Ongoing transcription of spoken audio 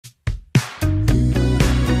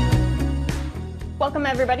Welcome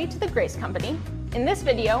everybody to the Grace Company. In this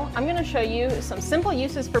video, I'm going to show you some simple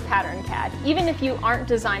uses for PatternCAD, even if you aren't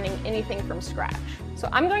designing anything from scratch. So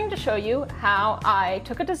I'm going to show you how I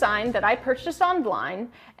took a design that I purchased online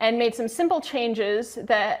and made some simple changes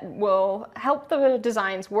that will help the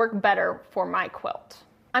designs work better for my quilt.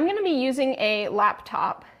 I'm going to be using a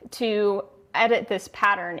laptop to edit this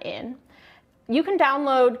pattern in. You can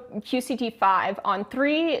download QCT5 on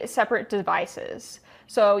 3 separate devices.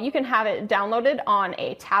 So you can have it downloaded on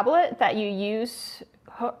a tablet that you use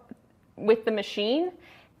with the machine,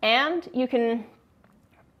 and you can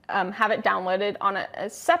have it downloaded on a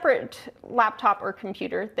separate laptop or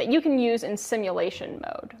computer that you can use in simulation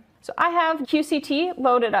mode. So I have QCT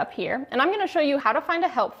loaded up here, and I'm going to show you how to find a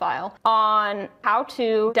help file on how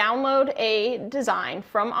to download a design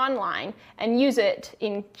from online and use it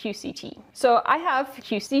in QCT. So I have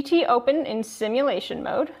QCT open in simulation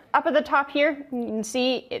mode. Up at the top here, you can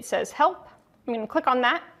see it says help. I'm going to click on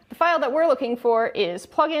that. The file that we're looking for is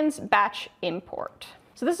plugins batch import.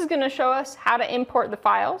 So this is going to show us how to import the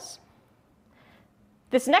files.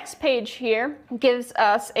 This next page here gives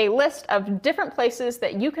us a list of different places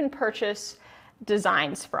that you can purchase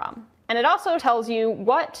designs from. And it also tells you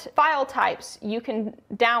what file types you can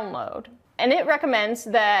download. And it recommends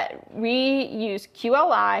that we use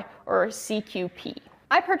QLI or CQP.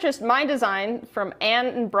 I purchased my design from Ann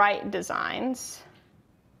and Bright Designs.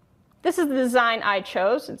 This is the design I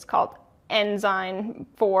chose. It's called Enzyme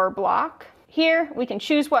 4 block. Here we can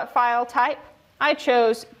choose what file type. I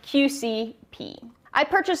chose QCP. I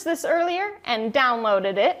purchased this earlier and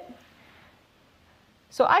downloaded it.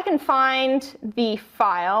 So I can find the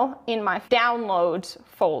file in my downloads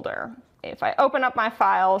folder. If I open up my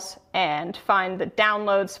files and find the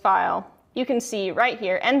downloads file, you can see right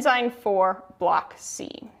here, Enzyme 4 block C.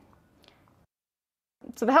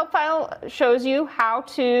 So the help file shows you how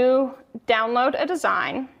to download a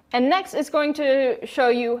design. And next it's going to show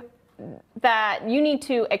you that you need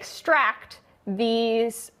to extract the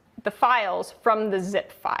files from the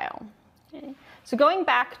zip file. Okay. So going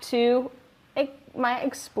back to my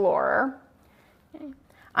Explorer, okay,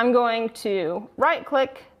 I'm going to right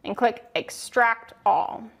click and click Extract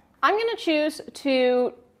All. I'm going to choose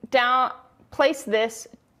to place this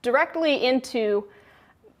directly into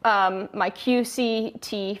my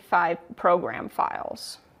QCT5 program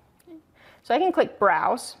files. Okay. So I can click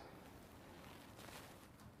Browse,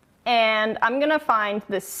 and I'm going to find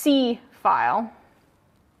the C file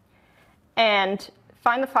and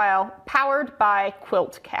find the file powered by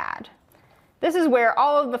Quilt CAD. This is where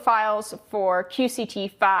all of the files for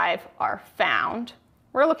QCT5 are found.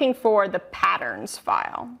 We're looking for the patterns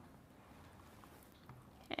file.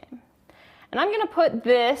 Okay. And I'm going to put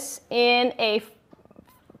this in a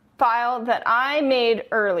file that I made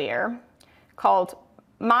earlier called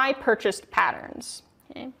My Purchased Patterns.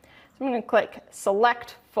 Okay. So I'm going to click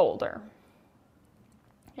Select Folder,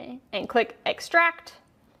 okay, and click Extract.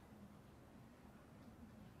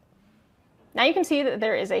 Now you can see that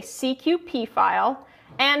there is a CQP file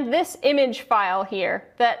and this image file here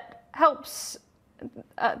that helps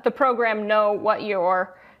the program know what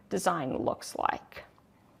your design looks like.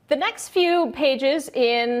 The next few pages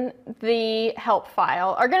in the help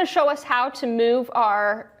file are going to show us how to move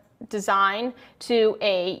our design to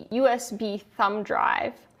a USB thumb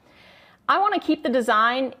drive. I want to keep the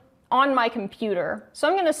design on my computer, so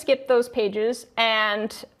I'm going to skip those pages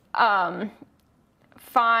and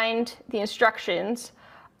find the instructions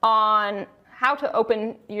on how to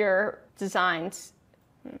open your designs.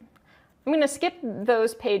 I'm going to skip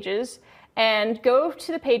those pages and go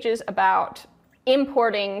to the pages about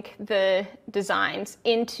importing the designs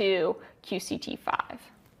into QCT5.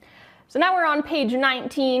 So now we're on page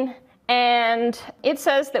 19, and it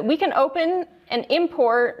says that we can open and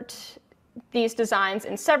import these designs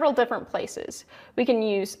in several different places. We can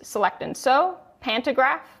use Select and Sew,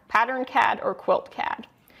 Pantograph, PatternCAD, or QuiltCAD.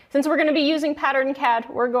 Since we're going to be using PatternCAD,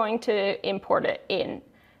 we're going to import it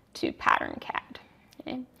into PatternCAD.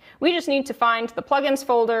 Okay. We just need to find the plugins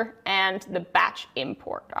folder and the batch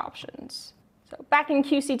import options. So back in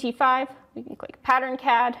QCT5, we can click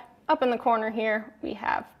PatternCAD. Up in the corner here, we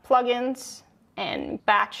have plugins and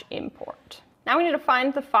batch import. Now we need to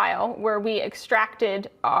find the file where we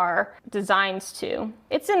extracted our designs to.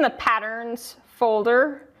 It's in the patterns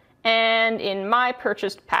folder and in My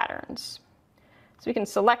Purchased Patterns. So we can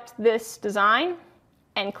select this design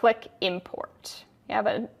and click Import. You have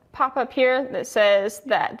a pop-up here that says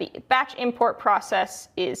that the batch import process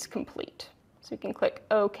is complete. So we can click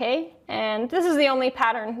OK, and this is the only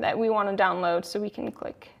pattern that we want to download, so we can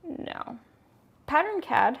click No.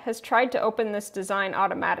 PatternCAD has tried to open this design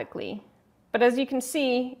automatically, but as you can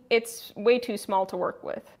see, it's way too small to work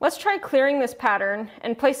with. Let's try clearing this pattern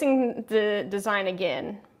and placing the design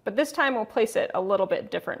again, but this time we'll place it a little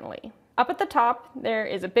bit differently. Up at the top, there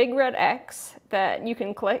is a big red X that you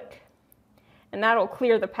can click, and that'll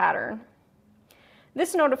clear the pattern.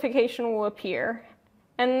 This notification will appear,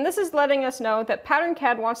 and this is letting us know that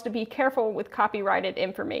PatternCAD wants to be careful with copyrighted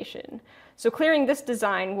information. So clearing this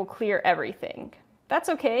design will clear everything. That's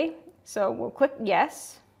okay, so we'll click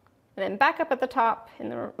yes. And then back up at the top in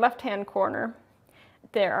the left-hand corner,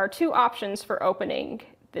 there are two options for opening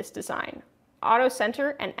this design: Auto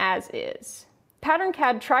Center and As Is.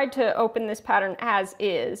 PatternCAD tried to open this pattern as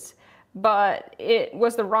is, but it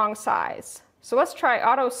was the wrong size. So let's try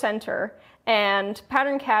Auto Center, and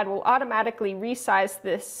PatternCAD will automatically resize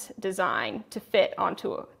this design to fit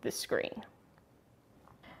onto the screen.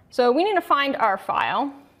 So we need to find our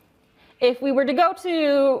file. If we were to go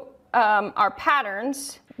to our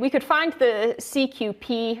patterns, we could find the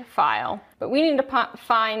CQP file, but we need to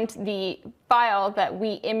find the file that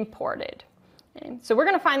we imported. Okay. So we're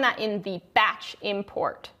going to find that in the batch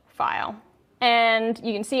import file. And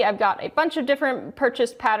you can see I've got a bunch of different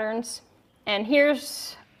purchased patterns, and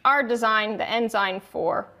here's our design, the ensign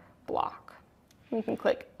for block. We can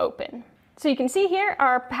click open. So you can see here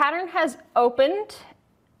our pattern has opened,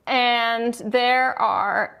 and there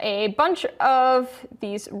are a bunch of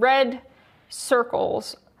these red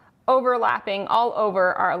circles overlapping all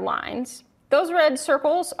over our lines. Those red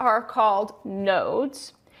circles are called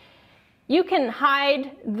nodes. You can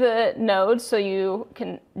hide the nodes so you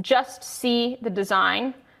can just see the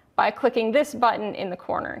design by clicking this button in the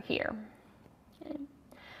corner here. Okay.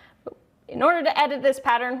 In order to edit this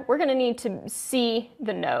pattern, we're going to need to see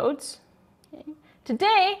the nodes. Okay.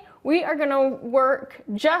 Today, we are going to work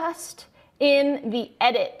just in the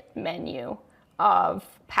Edit menu of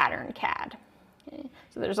PatternCAD. Okay.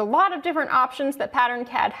 So there's a lot of different options that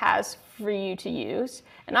PatternCAD has for you to use,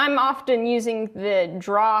 and I'm often using the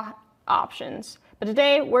Draw options, but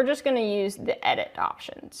today we're just going to use the Edit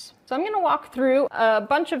options. So I'm going to walk through a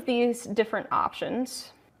bunch of these different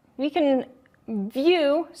options. We can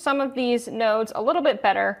view some of these nodes a little bit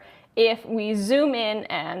better if we zoom in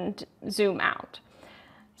and zoom out.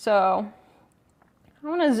 So I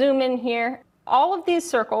want to zoom in here. All of these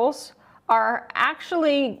circles are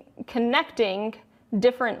actually connecting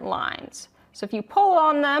different lines. So if you pull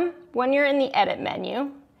on them when you're in the Edit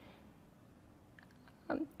menu,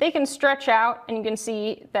 they can stretch out, and you can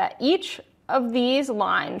see that each of these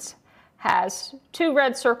lines has two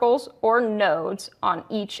red circles or nodes on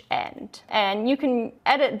each end. And you can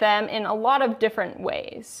edit them in a lot of different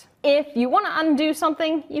ways. If you want to undo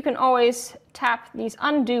something, you can always tap these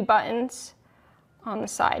undo buttons on the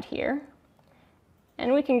side here,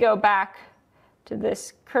 and we can go back to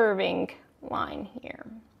this curving line here.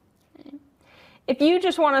 Okay. If you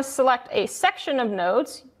just want to select a section of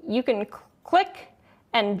nodes, you can click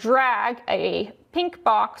and drag a pink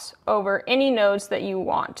box over any nodes that you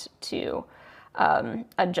want to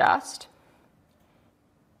adjust.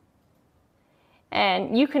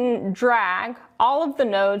 And you can drag all of the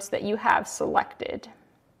nodes that you have selected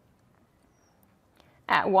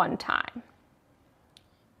at one time.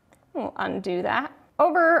 We'll undo that.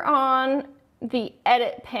 Over on the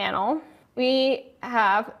Edit panel, we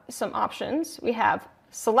have some options. We have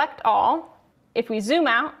Select All. If we zoom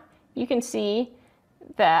out, you can see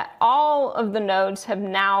that all of the nodes have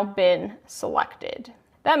now been selected.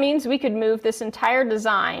 That means we could move this entire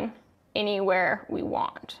design anywhere we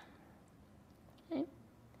want. Okay.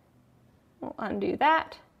 We'll undo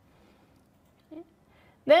that. Okay.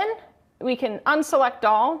 Then we can unselect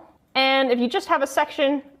all, and if you just have a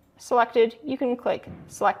section selected, you can click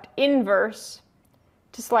Select Inverse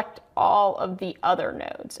to select all of the other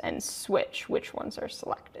nodes and switch which ones are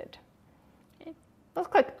selected. Okay. Let's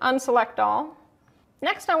click Unselect All.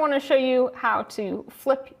 Next, I want to show you how to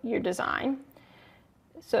flip your design.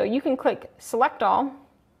 So you can click Select All,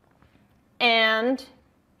 and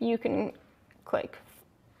you can click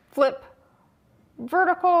Flip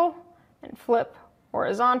Vertical and Flip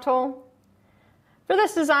Horizontal. For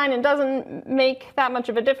this design, it doesn't make that much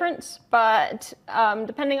of a difference, but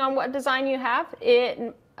depending on what design you have,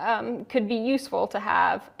 it could be useful to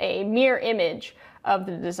have a mirror image of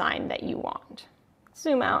the design that you want.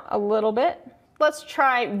 Zoom out a little bit. Let's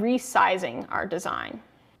try resizing our design.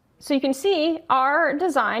 So you can see our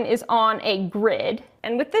design is on a grid,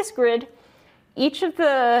 and with this grid, each of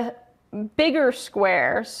the bigger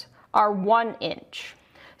squares are 1 inch.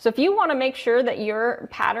 So if you want to make sure that your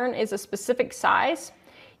pattern is a specific size,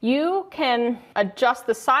 you can adjust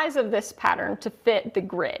the size of this pattern to fit the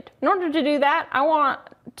grid. In order to do that, I want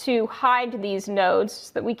to hide these nodes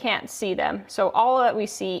so that we can't see them. So all that we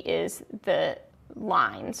see is the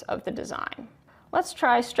lines of the design. Let's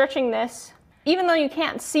try stretching this. Even though you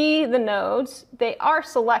can't see the nodes, they are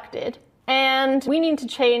selected, and we need to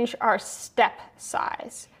change our step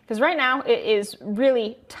size because right now it is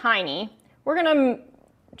really tiny. We're going to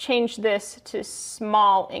change this to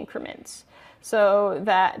small increments so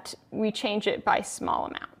that we change it by small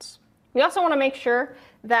amounts. We also want to make sure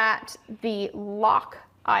that the lock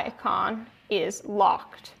icon is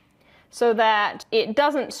locked so that it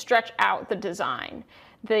doesn't stretch out the design.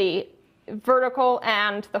 The vertical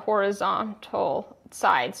and the horizontal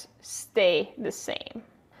sides stay the same.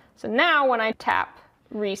 So now when I tap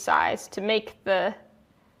resize to make the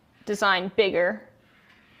design bigger,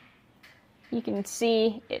 you can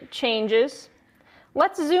see it changes.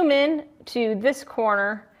 Let's zoom in to this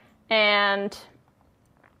corner and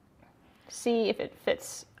see if it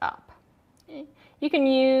fits up. You can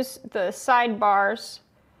use the sidebars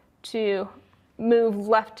to move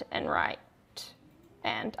left and right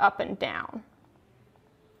and up and down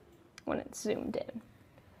when it's zoomed in.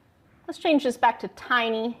 Let's change this back to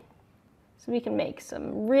tiny so we can make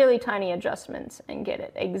some really tiny adjustments and get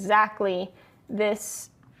it exactly this,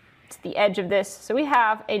 to the edge of this. So we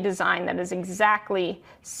have a design that is exactly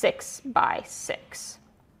 6 by 6.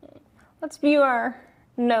 Let's view our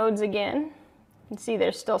nodes again. You can see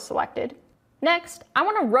they're still selected. Next, I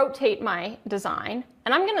want to rotate my design,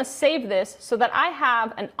 and I'm going to save this so that I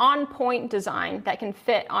have an on-point design that can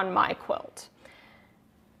fit on my quilt.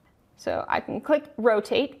 So I can click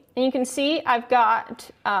rotate, and you can see I've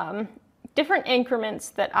got different increments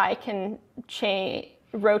that I can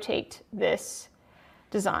rotate this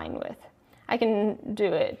design with. I can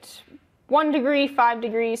do it 1 degree, 5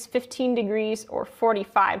 degrees, 15 degrees, or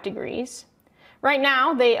 45 degrees. Right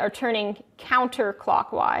now, they are turning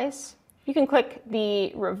counterclockwise. You can click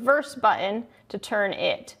the reverse button to turn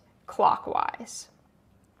it clockwise.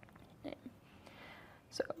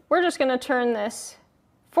 So we're just going to turn this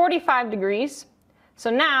 45 degrees. So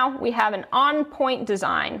now we have an on-point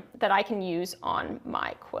design that I can use on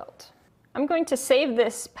my quilt. I'm going to save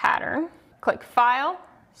this pattern. Click File,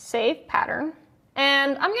 Save Pattern.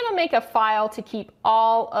 And I'm going to make a file to keep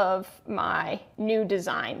all of my new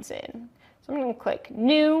designs in. So I'm going to click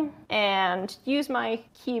New and use my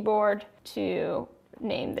keyboard to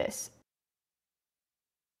name this.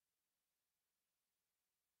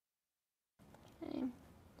 Okay.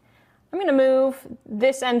 I'm going to move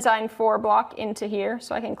this Ensign 4 block into here,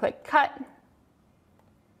 so I can click Cut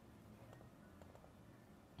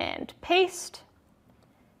and Paste.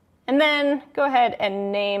 And then go ahead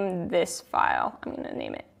and name this file. I'm going to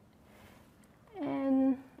name it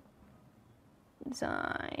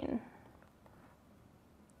Ensign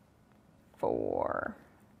 4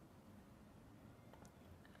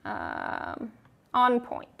 on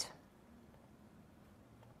point.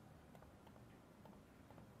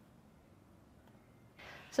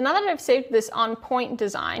 So now that I've saved this on point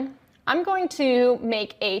design, I'm going to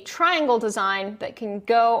make a triangle design that can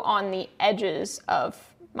go on the edges of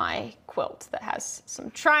my quilt that has some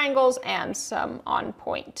triangles and some on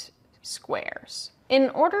point squares. In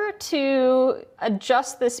order to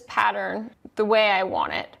adjust this pattern the way I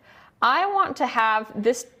want to have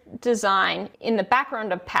this design in the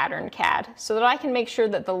background of PatternCAD so that I can make sure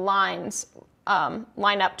that the lines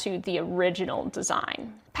line up to the original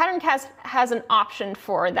design. PatternCAD has an option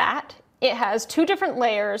for that. It has 2 different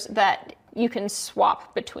layers that you can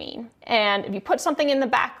swap between. And if you put something in the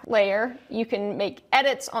back layer, you can make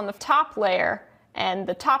edits on the top layer, and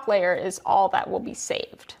the top layer is all that will be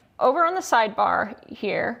saved. Over on the sidebar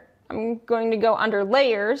here, I'm going to go under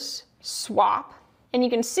Layers, Swap, and you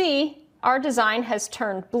can see our design has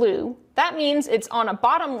turned blue. That means it's on a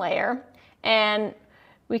bottom layer, and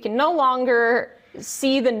we can no longer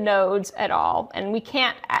see the nodes at all, and we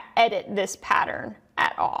can't edit this pattern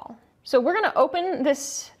at all. So we're going to open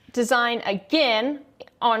this design again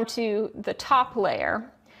onto the top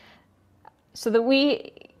layer so that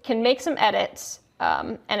we can make some edits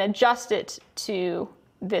and adjust it to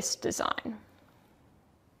this design.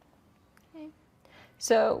 Okay.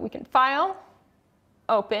 So we can File,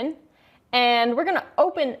 Open, and we're going to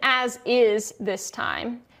open as is this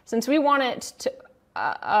time since we want it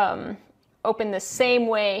to open the same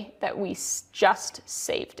way that we just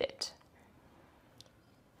saved it.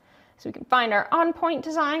 So we can find our on-point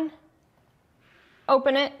design,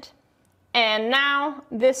 open it, and now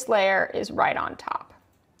this layer is right on top.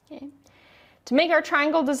 Okay. To make our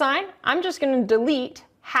triangle design, I'm just going to delete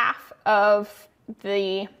half of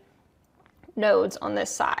the nodes on this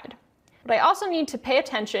side. But I also need to pay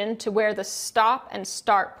attention to where the stop and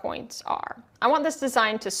start points are. I want this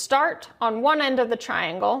design to start on one end of the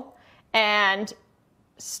triangle and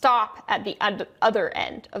stop at the other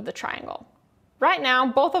end of the triangle. Right now,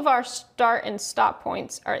 both of our start and stop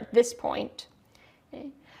points are at this point. Okay.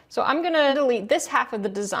 So I'm going to delete this half of the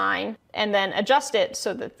design and then adjust it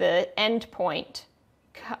so that the end point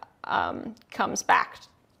comes back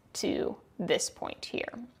to this point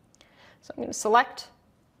here. So I'm going to select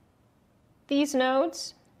these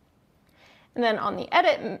nodes, and then on the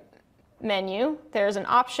edit menu, there's an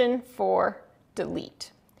option for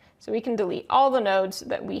delete. So we can delete all the nodes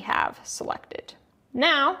that we have selected.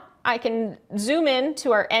 Now I can zoom in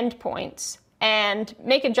to our endpoints and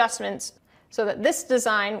make adjustments so that this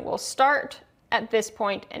design will start at this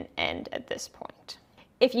point and end at this point.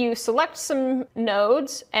 If you select some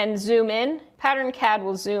nodes and zoom in, PatternCAD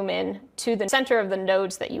will zoom in to the center of the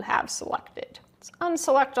nodes that you have selected. Let's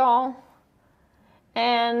unselect all,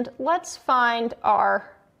 and let's find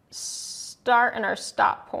our start and our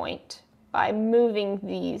stop point by moving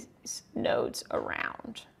these nodes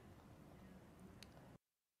around.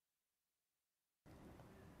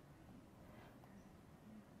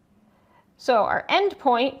 So our end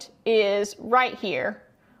point is right here.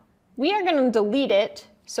 We are going to delete it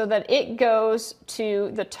so that it goes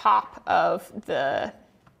to the top of the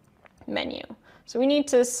menu. So we need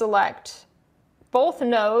to select both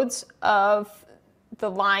nodes of the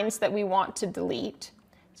lines that we want to delete.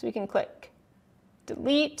 So we can click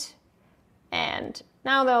delete, and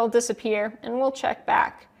now they'll disappear, and we'll check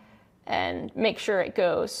back and make sure it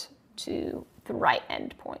goes to the right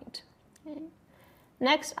end point. Okay.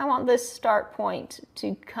 Next, I want this start point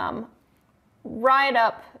to come right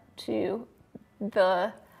up to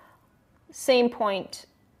the same point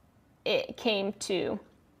it came to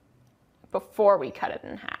before we cut it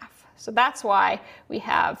in half. So that's why we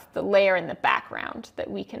have the layer in the background that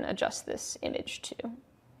we can adjust this image to.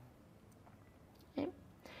 Okay.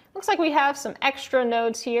 Looks like we have some extra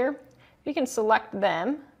nodes here. We can select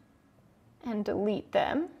them and delete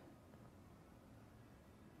them.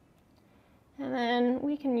 And then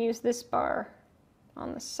we can use this bar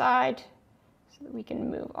on the side so that we can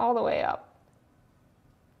move all the way up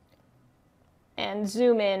and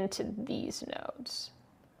zoom in to these nodes.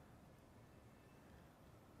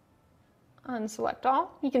 Unselect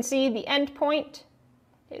all. You can see the end point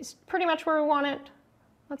is pretty much where we want it.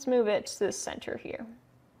 Let's move it to the center here.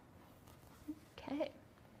 Okay.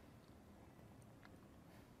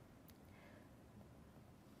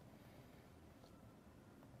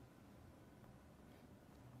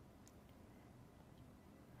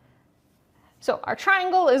 So our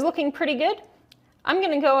triangle is looking pretty good. I'm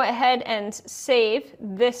going to go ahead and save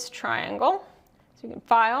this triangle. So you can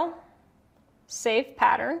File, Save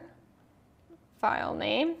Pattern, File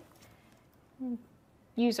Name,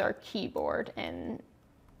 use our keyboard and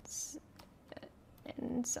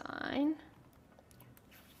design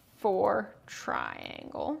for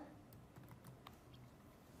triangle.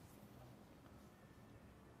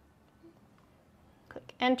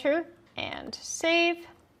 Click Enter and save.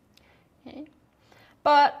 Okay.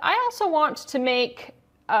 But I also want to make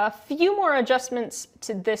a few more adjustments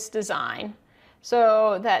to this design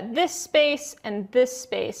so that this space and this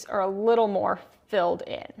space are a little more filled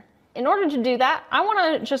in. In order to do that, I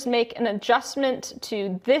want to just make an adjustment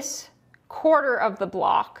to this quarter of the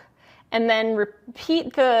block and then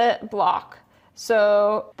repeat the block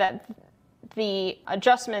so that the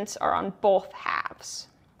adjustments are on both halves.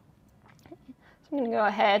 So I'm going to go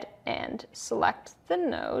ahead and select the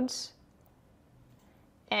nodes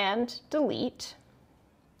and delete.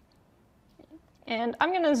 And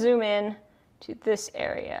I'm going to zoom in to this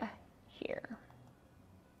area here.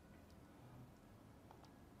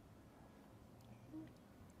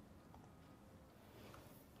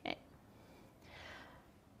 Okay.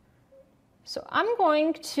 So I'm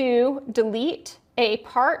going to delete a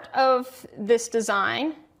part of this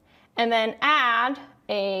design and then add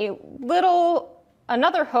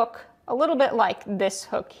another hook, a little bit like this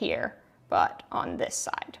hook here, but on this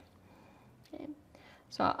side. Okay.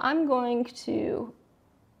 So I'm going to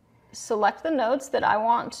select the nodes that I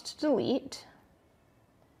want to delete.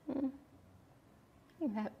 I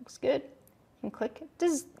think that looks good. And click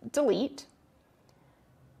delete.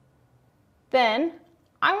 Then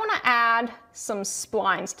I want to add some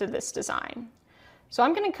splines to this design. So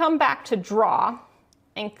I'm going to come back to Draw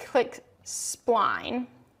and click Spline.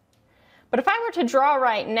 But if I were to draw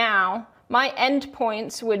right now, my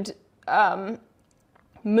endpoints would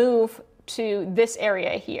move to this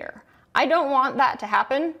area here. I don't want that to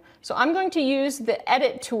happen, so I'm going to use the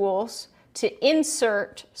edit tools to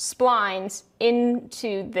insert splines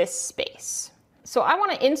into this space. So I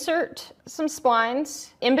want to insert some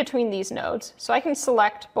splines in between these nodes. So I can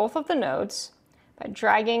select both of the nodes by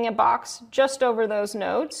dragging a box just over those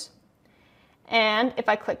nodes. And if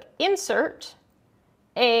I click Insert,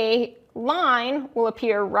 a line will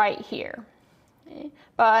appear right here. Okay.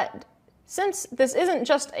 But since this isn't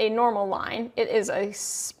just a normal line, it is a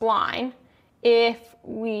spline, if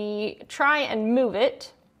we try and move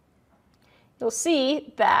it, you'll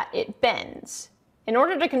see that it bends. In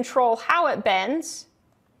order to control how it bends,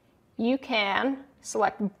 you can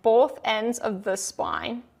select both ends of the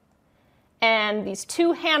spline, and these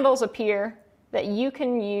two handles appear that you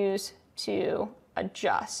can use to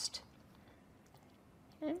adjust.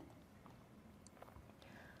 Okay.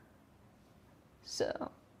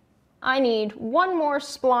 So I need one more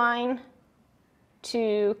spline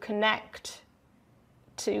to connect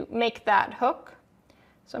to make that hook.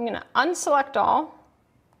 So I'm going to unselect all,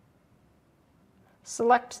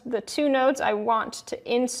 select the two nodes I want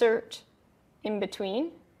to insert in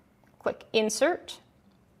between, click Insert,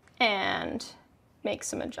 and make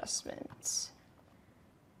some adjustments.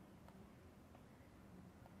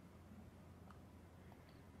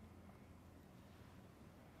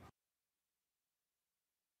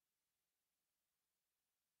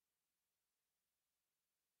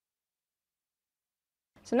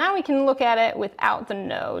 So now we can look at it without the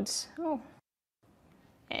nodes. Oh.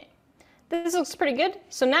 Okay. This looks pretty good.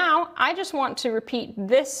 So now I just want to repeat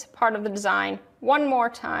this part of the design one more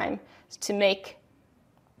time to make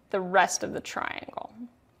the rest of the triangle.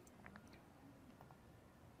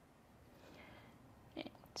 Okay.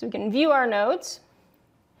 So we can view our nodes,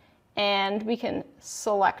 and we can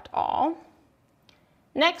select all.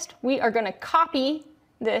 Next, we are going to copy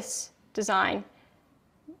this design,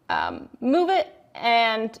 move it,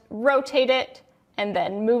 and rotate it, and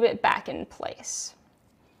then move it back in place.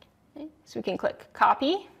 Okay. So we can click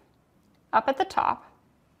Copy up at the top,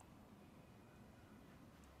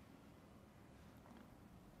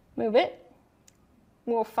 move it,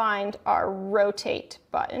 we'll find our Rotate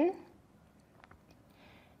button,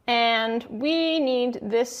 and we need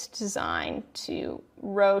this design to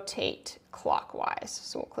rotate clockwise.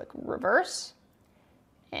 So we'll click Reverse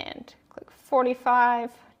and click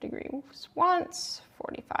 45 degrees once,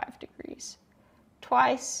 45 degrees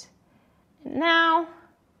twice, and now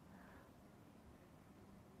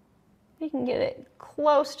we can get it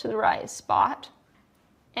close to the right spot,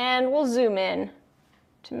 and we'll zoom in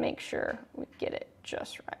to make sure we get it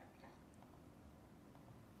just right.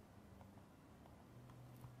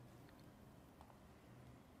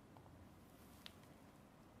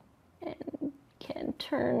 And can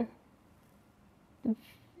turn the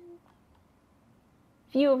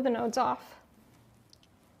view of the nodes off.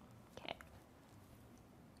 Okay.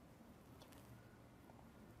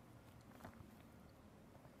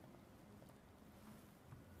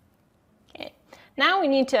 Okay. Now we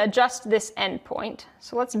need to adjust this endpoint.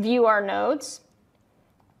 So let's view our nodes.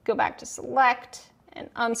 Go back to Select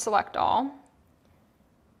and unselect all.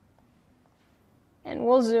 And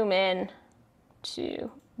we'll zoom in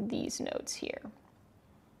to these nodes here.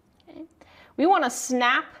 Okay. We want to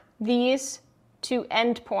snap these two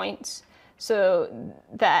endpoints so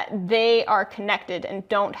that they are connected and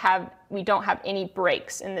we don't have any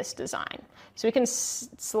breaks in this design. So we can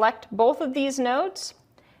select both of these nodes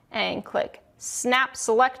and click Snap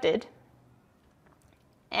Selected,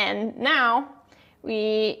 and now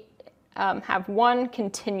we have one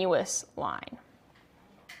continuous line.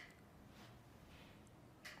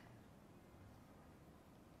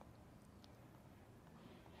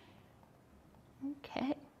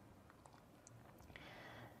 Okay.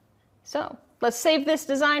 So let's save this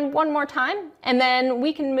design one more time, and then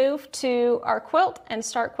we can move to our quilt and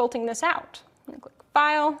start quilting this out. I'm going to click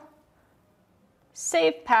File,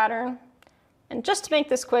 Save Pattern, and just to make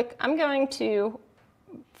this quick, I'm going to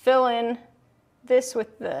fill in this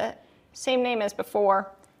with the same name as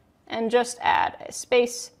before, and just add a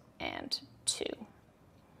space and 2.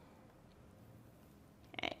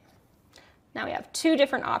 Okay. Now we have two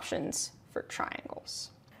different options for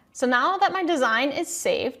triangles. So now that my design is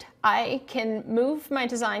saved, I can move my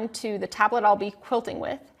design to the tablet I'll be quilting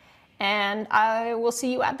with, and I will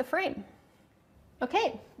see you at the frame.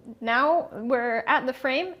 Okay, now we're at the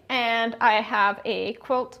frame, and I have a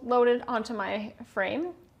quilt loaded onto my frame.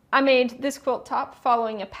 I made this quilt top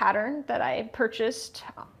following a pattern that I purchased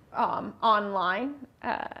online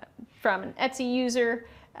from an Etsy user,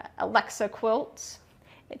 Alexa Quilts.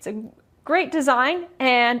 It's a great design,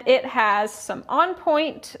 and it has some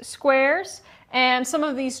on-point squares and some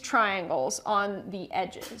of these triangles on the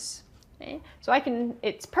edges. Okay. So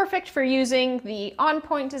it's perfect for using the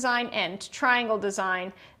on-point design and triangle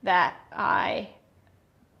design that I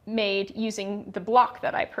made using the block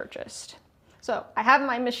that I purchased. So I have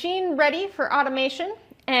my machine ready for automation,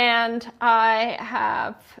 and I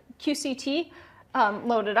have QCT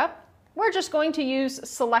loaded up. We're just going to use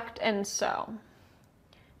select and sew.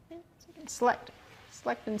 Okay. So you can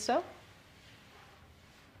select and sew.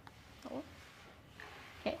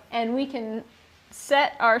 Okay. And we can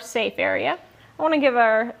set our safe area. I want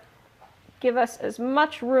to give us as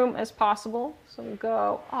much room as possible. So we'll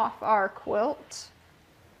go off our quilt.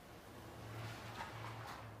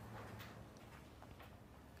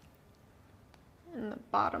 In the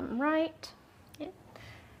bottom right. Okay.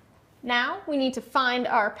 Now we need to find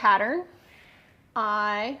our pattern.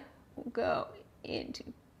 I will go into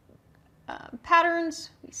patterns.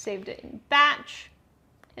 We saved it in batch,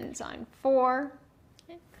 Design 4.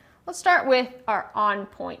 Okay. Let's start with our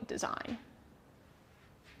on-point design.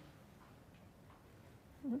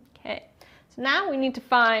 Okay, so now we need to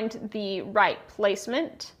find the right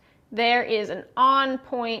placement. There is an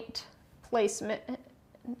on-point placement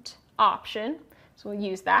option, so we'll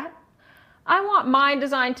use that. I want my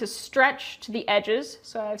design to stretch to the edges,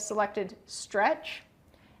 so I've selected stretch.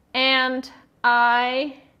 And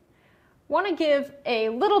I want to give a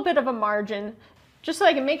little bit of a margin just so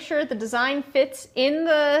I can make sure the design fits in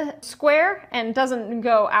the square and doesn't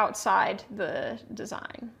go outside the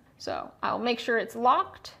design. So I'll make sure it's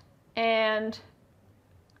locked, and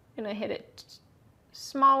I'm going to hit it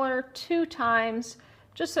smaller 2 times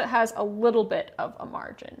just so it has a little bit of a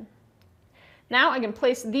margin. Now I can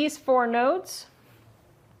place these 4 nodes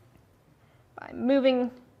by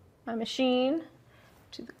moving my machine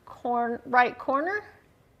to the right corner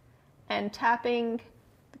and tapping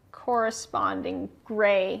the corresponding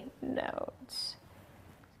gray nodes.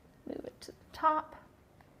 Move it to the top.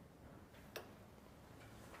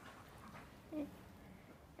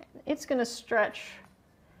 It's going to stretch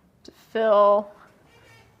to fill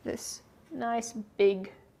this nice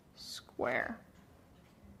big square.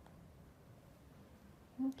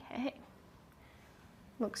 Okay,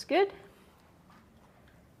 looks good.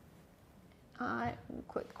 I will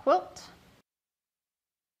click quilt.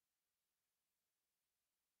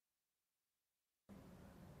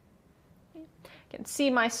 You can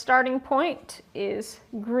see my starting point is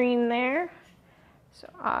green there, so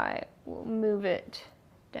I will move it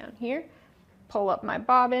down here, pull up my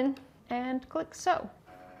bobbin, and click sew.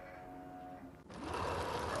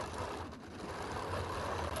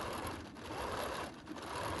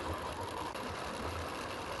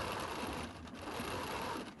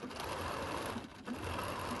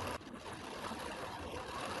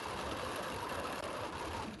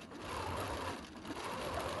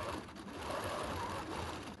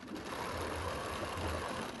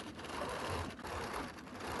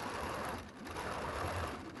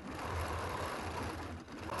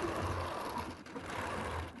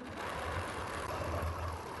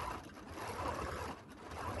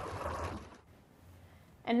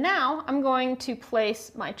 And now I'm going to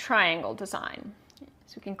place my triangle design.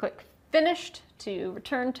 So we can click Finished to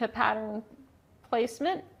return to pattern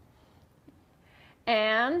placement.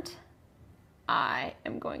 And I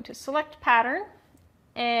am going to select pattern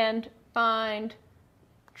and find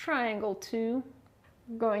triangle 2.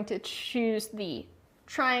 I'm going to choose the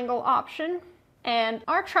triangle option. And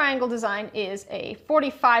our triangle design is a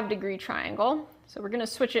 45-degree triangle. So we're going to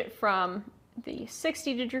switch it from the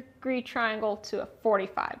 60-degree triangle to a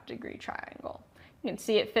 45-degree triangle. You can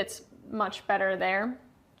see it fits much better there.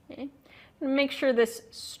 Okay. Make sure this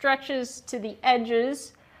stretches to the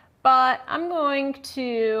edges, but I'm going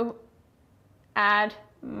to add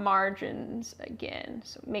margins again.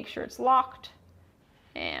 So make sure it's locked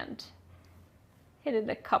and hit it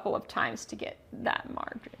a couple of times to get that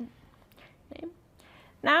margin. Okay.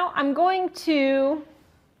 Now I'm going to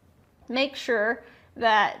make sure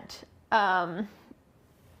that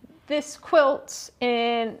this quilts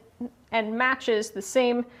in and matches the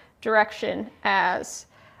same direction as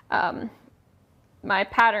my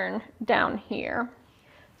pattern down here.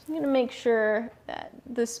 So I'm going to make sure that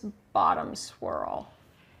this bottom swirl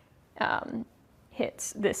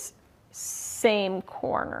hits this same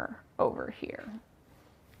corner over here.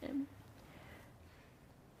 Okay.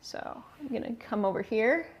 So I'm going to come over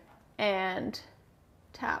here and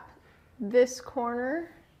tap this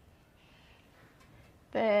corner.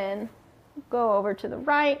 Then go over to the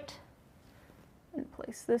right and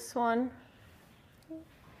place this one.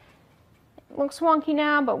 It looks wonky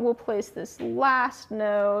now, but we'll place this last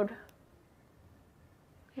node,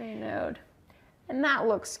 gray node, and that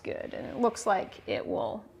looks good, and it looks like it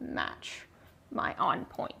will match my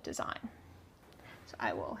on-point design. So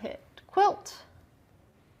I will hit quilt,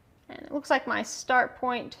 and it looks like my start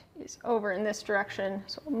point is over in this direction,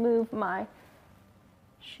 so I'll move my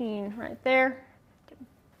sheen right there.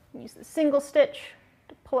 Use the single stitch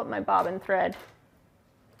to pull up my bobbin thread.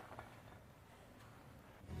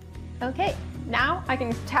 Okay, now I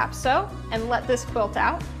can tap sew and let this quilt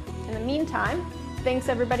out. In the meantime, thanks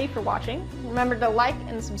everybody for watching. Remember to like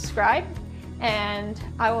and subscribe, and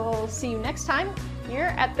I will see you next time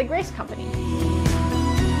here at the Grace Company.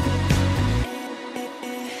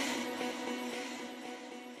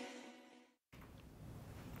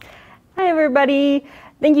 Hi everybody,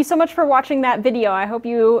 thank you so much for watching that video. I hope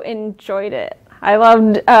you enjoyed it. I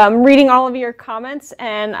loved reading all of your comments,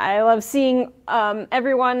 and I love seeing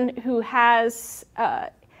everyone who has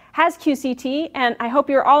QCT, and I hope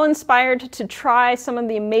you're all inspired to try some of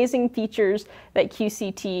the amazing features that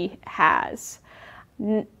QCT has.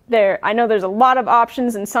 I know there's a lot of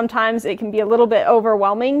options, and sometimes it can be a little bit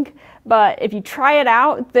overwhelming, but if you try it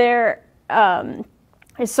out, there's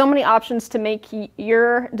so many options to make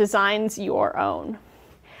your designs your own.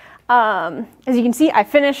 As you can see, I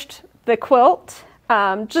finished the quilt.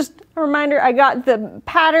 Just a reminder, I got the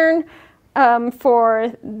pattern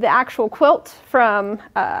for the actual quilt from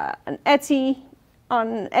an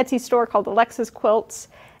Etsy store called Alexa's Quilts,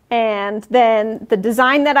 and then the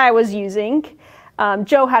design that I was using.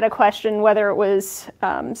 Joe had a question whether it was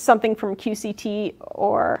something from QCT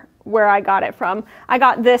or where I got it from. I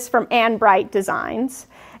got this from Ann Bright Designs,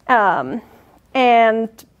 but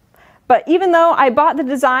even though I bought the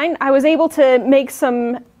design, I was able to make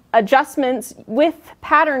some adjustments with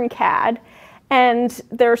PatternCAD, and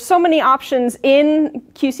there are so many options in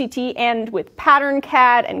QCT and with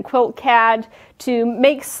PatternCAD and QuiltCAD to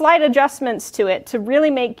make slight adjustments to it to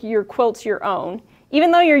really make your quilts your own.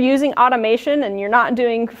 Even though you're using automation and you're not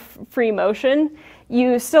doing free motion,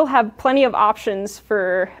 you still have plenty of options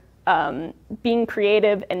for being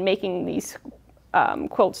creative and making these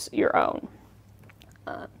quilts your own.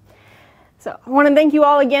 So I want to thank you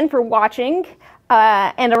all again for watching.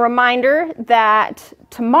 And a reminder that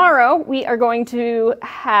tomorrow we are going to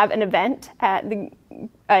have an event at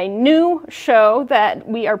a new show that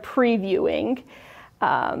we are previewing.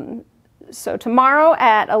 So tomorrow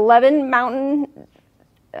at 11 Mountain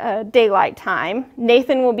Daylight Time,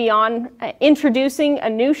 Nathan will be on introducing a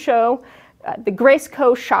new show, the Grace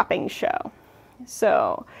Co. Shopping Show.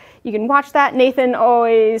 So you can watch that. Nathan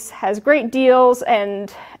always has great deals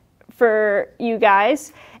and for you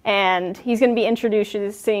guys. And he's going to be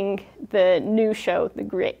introducing the new show, the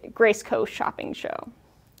Grace Co. Shopping Show.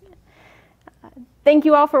 Thank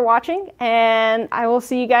you all for watching, and I will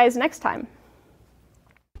see you guys next time.